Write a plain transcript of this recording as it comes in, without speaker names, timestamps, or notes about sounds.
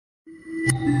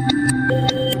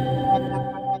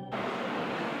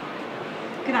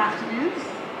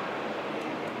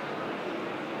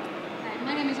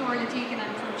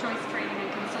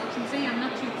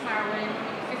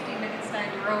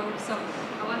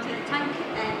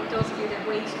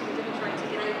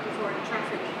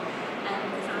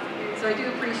so I do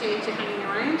appreciate you hanging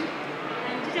around.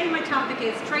 And today my topic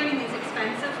is training is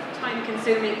expensive, time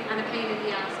consuming and a pain in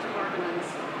the ass to organise.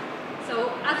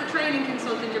 So as a training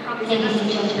consultant you're probably saying that's a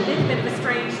little bit of a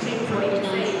strange thing for me to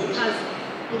say because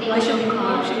I should be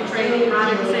promoting training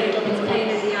rather than saying it's a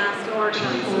pain in the ass to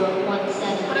organise.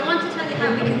 But I want to tell you how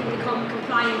we can become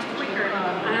compliant quicker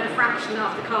and at a fraction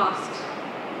of the cost.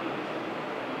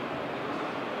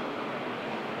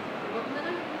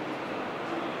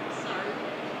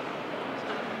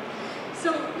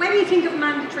 So when you think of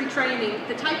mandatory training,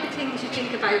 the type of things you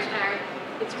think about are,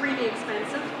 it's really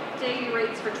expensive, daily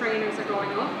rates for trainers are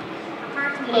going up.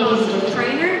 Apart from the cost of the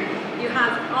trainer, you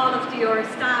have all of your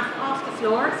staff off the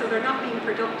floor, so they're not being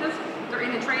productive. They're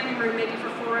in a training room maybe for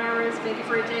 4 hours, maybe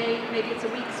for a day, maybe it's a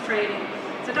week's training.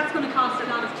 So that's going to cost a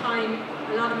lot of time,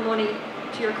 a lot of money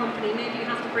to your company. Maybe you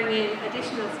have to bring in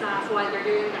additional staff while they're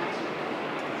doing that.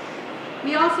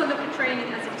 We also look at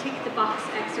training as a tick-the-box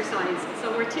exercise.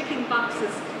 So we're ticking boxes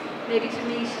maybe to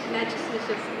meet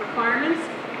legislative requirements,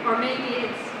 or maybe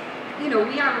it's, you know,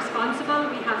 we are responsible,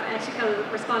 we have ethical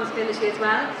responsibility as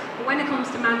well. But when it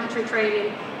comes to mandatory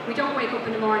training, we don't wake up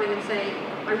in the morning and say,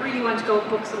 I really want to go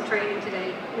book some training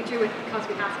today. We do it because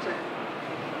we have to.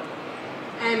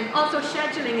 Also,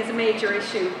 scheduling is a major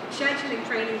issue. Scheduling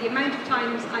training, the amount of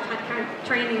times I've had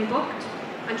training booked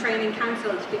and training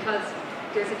cancelled because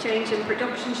there's a change in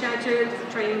production schedule, there's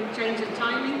a change in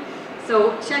timing.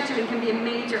 So scheduling can be a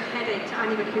major headache to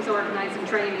anybody who's organising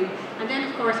training. And then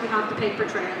of course we have the paper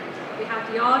trail. We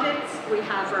have the audits, we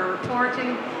have our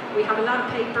reporting, we have a lot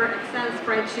of paper, Excel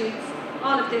spreadsheets.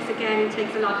 All of this again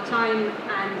takes a lot of time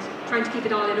and trying to keep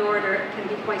it all in order can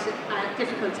be quite a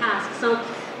difficult task. So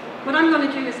what I'm going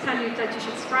to do is tell you that you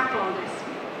should scrap all this,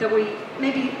 that we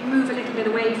maybe move a little bit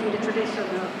away from the traditional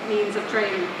means of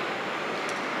training.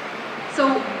 So,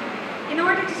 in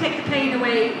order to take the pain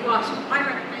away, what I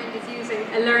recommend is using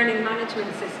a learning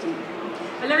management system.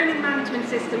 A learning management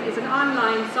system is an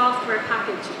online software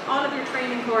package. All of your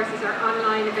training courses are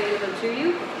online available to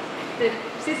you. The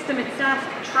system itself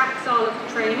tracks all of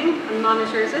the training and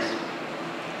monitors it.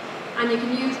 And you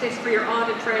can use this for your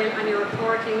audit trail and your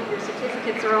reporting. Your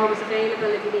certificates are always available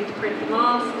if you need to print them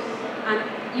off.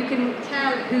 And you can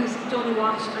tell who's done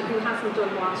what and who hasn't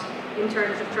done what in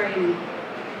terms of training.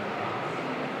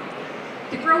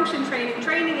 The growth in training.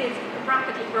 Training is a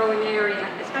rapidly growing area,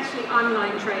 especially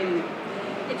online training.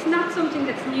 It's not something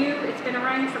that's new, it's been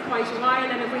around for quite a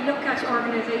while, and if we look at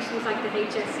organisations like the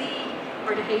HSE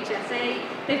or the HSA,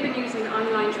 they've been using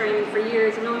online training for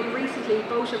years, and only recently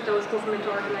both of those government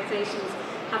organisations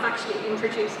have actually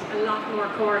introduced a lot more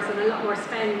course and a lot more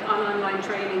spend on online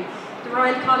training. The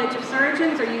Royal College of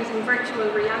Surgeons are using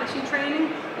virtual reality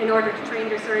training in order to train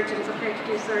their surgeons on how to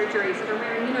do surgery. So they're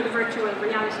wearing, you know, the virtual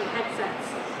reality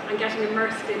headsets and getting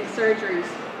immersed in surgeries.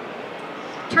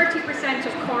 30%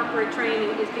 of corporate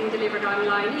training is being delivered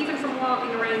online. Even from walking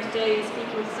around today and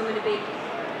speaking to some of the big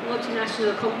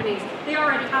multinational companies, they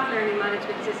already have learning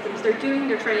management systems. They're doing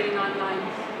their training online.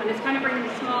 And it's kind of bringing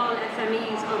the small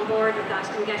SMEs on board with that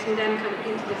and getting them kind of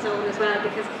into the zone as well,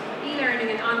 because e-learning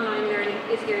and online learning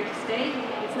is here to stay.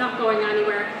 It's not going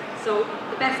anywhere. So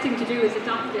the best thing to do is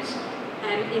adopt it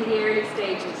in the early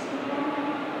stages.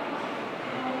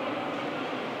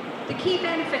 The key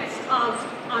benefits of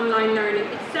online learning,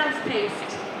 it's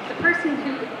self-paced. The person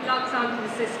who logs onto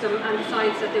the system and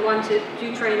decides that they want to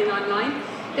do training online,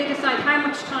 they decide how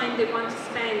much time they want to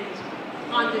spend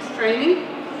on this training.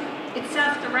 It's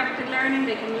self-directed learning.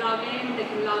 They can log in, they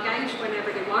can log out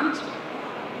whenever they want.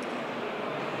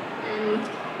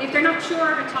 If they're not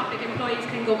sure of a topic, employees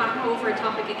can go back over a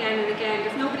topic again and again.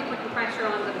 There's nobody putting pressure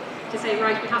on them to say,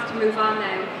 right, we have to move on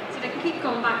now. So they can keep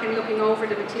going back and looking over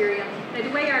the material. Now, the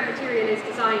way our material is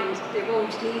designed, they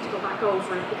won't need to go back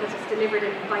over it because it's delivered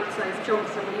in bite-sized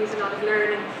chunks, and we use a lot of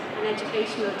learning and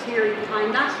educational theory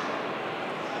behind that.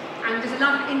 And there's a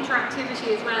lot of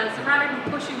interactivity as well. So rather than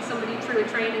pushing somebody through a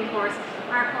training course,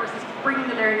 our courses bring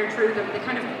the learner through them. They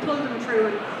kind of pull them through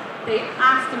and they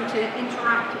ask them to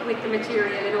interact with the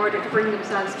material in order to bring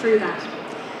themselves through that.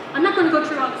 I'm not going to go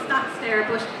through all the stats there,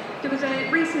 but there was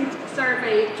a recent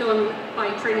survey done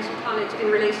by Trinity College in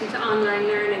relation to online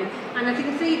learning. And as you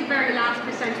can see, the very last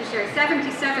percentage there,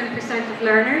 77% of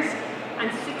learners and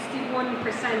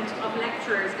 61% of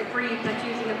lecturers agreed that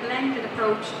using a blended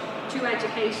approach to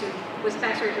education was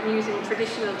better than using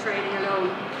traditional training alone.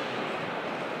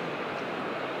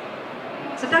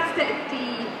 So that's the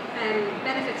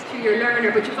benefits to your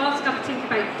learner, but you've also got to think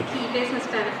about the key business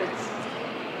benefits.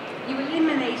 You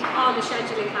eliminate all the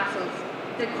scheduling hassles.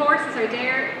 The courses are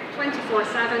there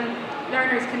 24/7,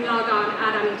 learners can log on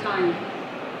at any time.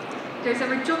 There's a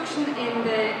reduction in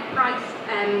the price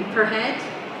per head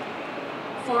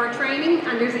for training,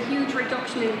 and there's a huge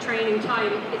reduction in training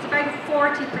time. It's about a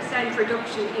 40%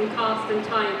 reduction in cost and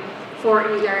time for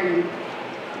e-learning.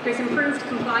 There's improved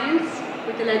compliance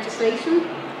with the legislation,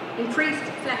 increased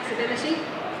flexibility,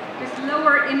 there's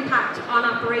lower impact on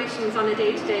operations on a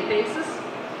day-to-day basis.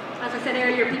 As I said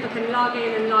earlier, people can log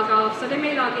in and log off, so they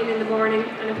may log in the morning,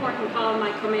 an important call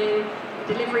might come in, a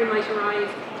delivery might arrive,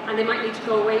 and they might need to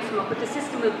go away from it, but the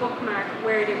system will bookmark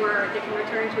where they were. They can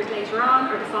return to it later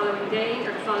on, or the following day,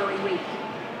 or the following week.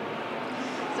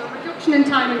 So reduction in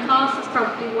time and cost is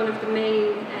probably one of the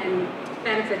main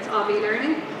benefits of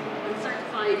e-learning, and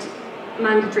certified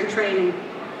mandatory training.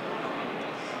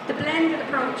 The blended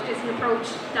approach is an approach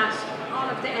that all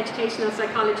of the educational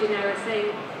psychology now is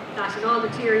saying that, and all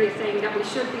the theory is saying that we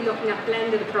should be looking at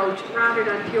blended approach rather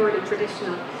than purely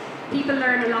traditional. People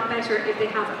learn a lot better if they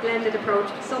have a blended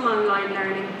approach, some online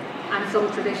learning and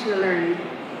some traditional learning.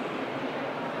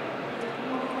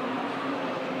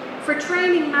 For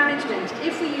training management,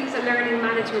 if we use a learning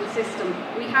management system,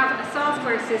 we have a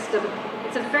software system.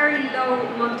 It's a very low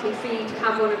monthly fee to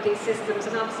have one of these systems,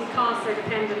 and obviously costs are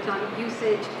dependent on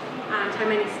usage and how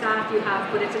many staff you have,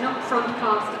 but it's an upfront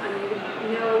cost and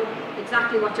you know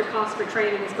exactly what your cost for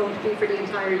training is going to be for the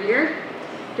entire year.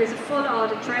 There's a full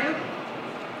audit trail.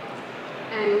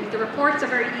 The reports are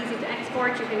very easy to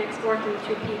export. You can export them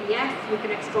to PDF, you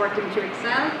can export them to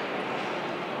Excel.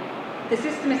 The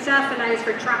system itself allows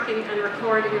for tracking and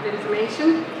recording of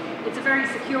information. It's a very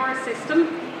secure system.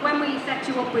 When we set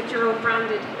you up with your own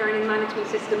branded learning management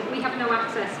system, we have no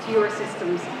access to your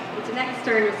systems. It's an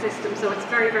external system, so it's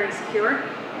very, very secure.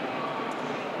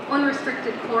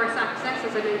 Unrestricted course access,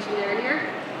 as I mentioned earlier.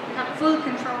 We have full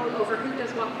control over who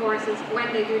does what courses,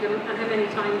 when they do them, and how many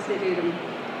times they do them.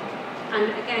 And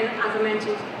again, as I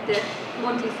mentioned, the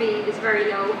monthly fee is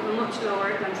very low, much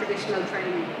lower than traditional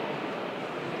training.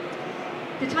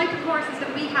 The type of courses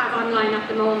that we have online at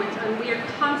the moment, and we are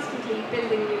constantly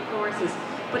building new courses,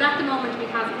 but at the moment we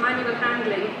have manual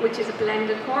handling, which is a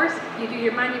blended course. You do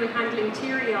your manual handling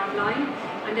theory online,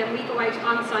 and then we go out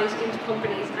on site into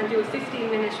companies and do a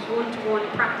 15-minute one-to-one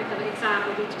practical exam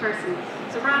with each person.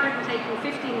 So rather than taking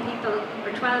 15 people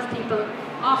or 12 people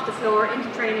off the floor into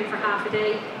training for half a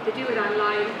day, they do it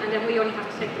online, and then we only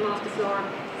have to take them off the floor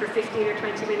for 15 or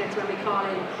 20 minutes when we call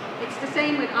in. It's the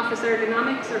same with office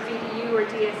ergonomics or VDU or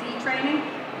DSE training,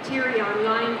 theory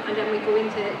online, and then we go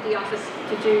into the office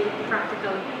to do the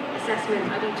practical assessment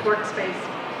at each workspace.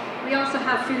 We also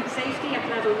have food safety at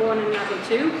level 1 and level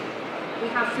 2. We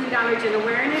have food allergen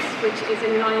awareness, which is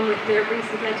in line with the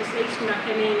recent legislation that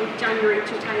came in January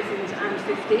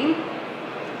 2015.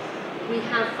 We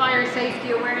have fire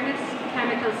safety awareness,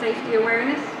 chemical safety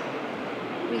awareness.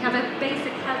 We have a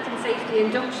basic health and safety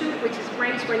induction, which is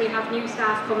great when you have new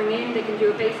staff coming in. They can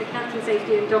do a basic health and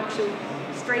safety induction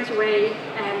straight away,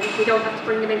 and we don't have to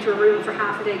bring them into a room for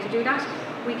half a day to do that.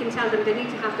 We can tell them they need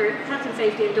to have their health and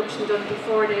safety induction done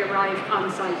before they arrive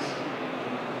on site.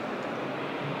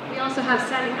 We also have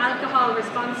selling alcohol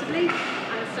responsibly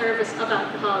and service of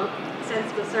alcohol,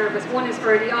 sensible service. One is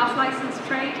for the off-licensed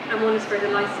trade and one is for the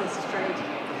licensed trade.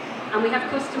 And we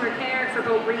have customer care for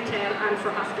both retail and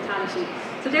for hospitality.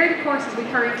 So they're the courses we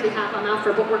currently have on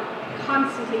offer, but we're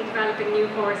constantly developing new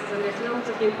courses, and there's loads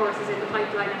of new courses in the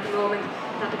pipeline at the moment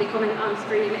that will be coming on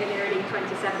stream in early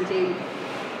 2017.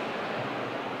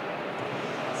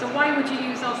 So why would you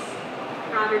use us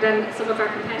rather than some of our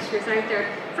competitors out there?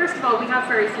 First of all, we have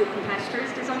very few competitors.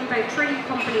 There's only about 3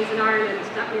 companies in Ireland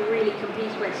that we really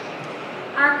compete with.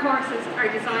 Our courses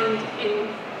are designed in,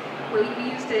 well,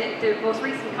 we use the most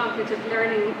recent cognitive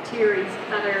learning theories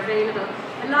that are available.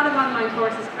 A lot of online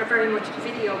courses are very much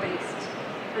video-based.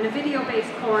 And a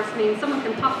video-based course means someone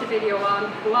can pop the video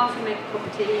on, go off and make a cup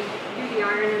of tea, do the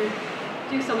ironing,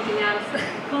 do something else,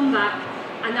 come back,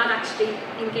 and not actually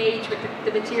engage with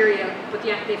the material, but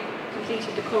yet they've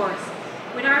completed the course.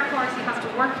 With our course, you have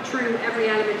to work through every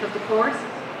element of the course.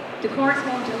 The course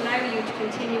won't allow you to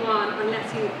continue on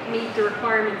unless you meet the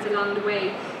requirements along the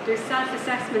way. There's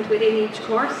self-assessment within each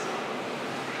course.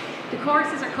 The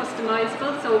courses are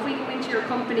customizable, so if we go into your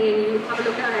company and you have a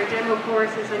look at our demo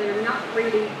courses and you're not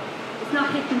really, it's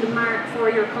not hitting the mark for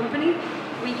your company,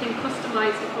 we can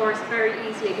customize the course very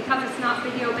easily. Because it's not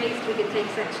video-based, we can take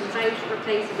sections out,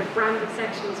 replace it with branded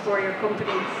sections for your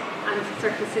company and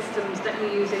certain systems that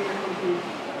you use in your company.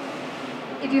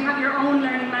 If you have your own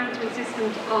learning management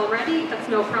systems already, that's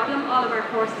no problem. All of our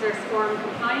courses are SCORM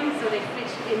compliant, so they fit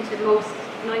into most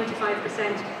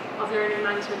 95% of learning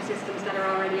management systems that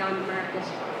are already on the market.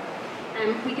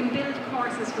 We can build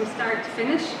courses from start to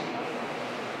finish.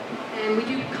 We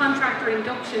do contractor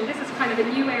induction. This is kind of a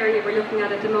new area we're looking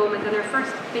at the moment, and our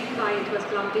first big client was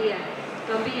Glanbia.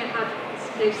 Glanbia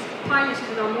they've piloted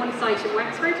it on one site in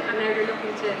Wexford, and now they're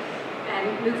looking to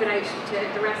move it out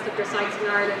to the rest of their sites in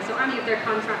Ireland. So any of their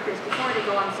contractors, before they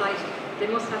go on site, they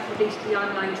must have completed the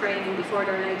online training before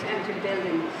they're allowed to enter the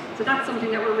building. So that's something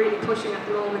that we're really pushing at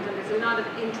the moment, and there's a lot of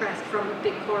interest from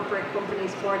big corporate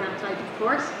companies for that type of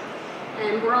course.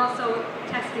 We're also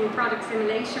testing product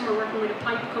simulation. We're working with a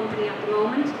pipe company at the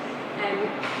moment.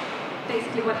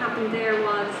 Basically what happened there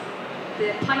was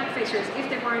the pipe fitters, if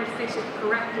they weren't fitted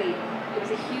correctly, it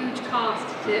was a huge cost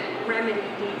to remedy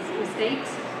these mistakes.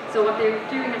 So what they're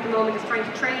doing at the moment is trying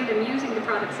to train them using the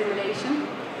product simulation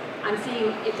and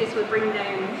seeing if this will bring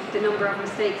down the number of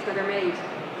mistakes that are made.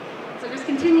 So there's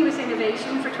continuous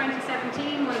innovation. For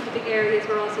 2017, one of the big areas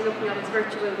we're also looking at is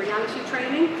virtual reality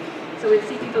training. So we'll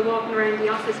see people walking around the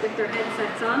office with their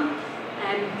headsets on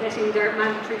and getting their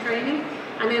mandatory training.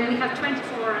 And then we have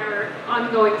 24-hour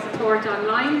ongoing support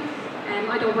online.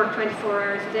 I don't work 24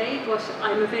 hours a day, but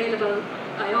I'm available.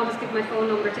 I always give my phone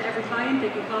number to every client. They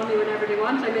can call me whenever they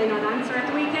want. I may not answer at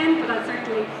the weekend, but I'll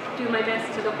certainly do my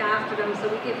best to look after them, so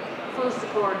we give full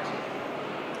support.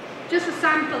 Just a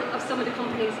sample of some of the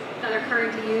companies that are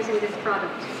currently using this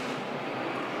product.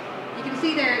 You can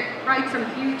see there, right from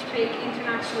huge, big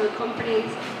international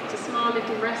companies to small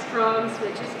little restaurants,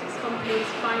 logistics companies,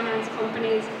 finance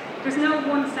companies. There's no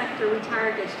one sector we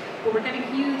target, but we're getting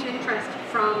huge interest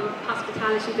from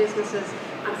hospitality businesses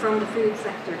and from the food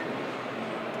sector.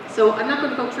 So I'm not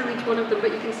going to go through each one of them,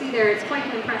 but you can see there it's quite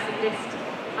an impressive list,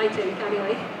 I think,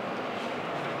 anyway.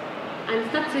 And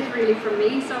that's it really from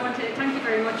me, so I want to thank you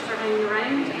very much for hanging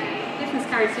around. Business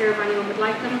cards here if anyone would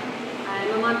like them.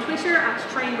 I'm on Twitter at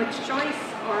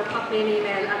trainwithchoice, or pop me an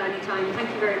email at any time. Thank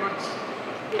you very much.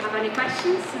 Do you have any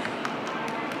questions?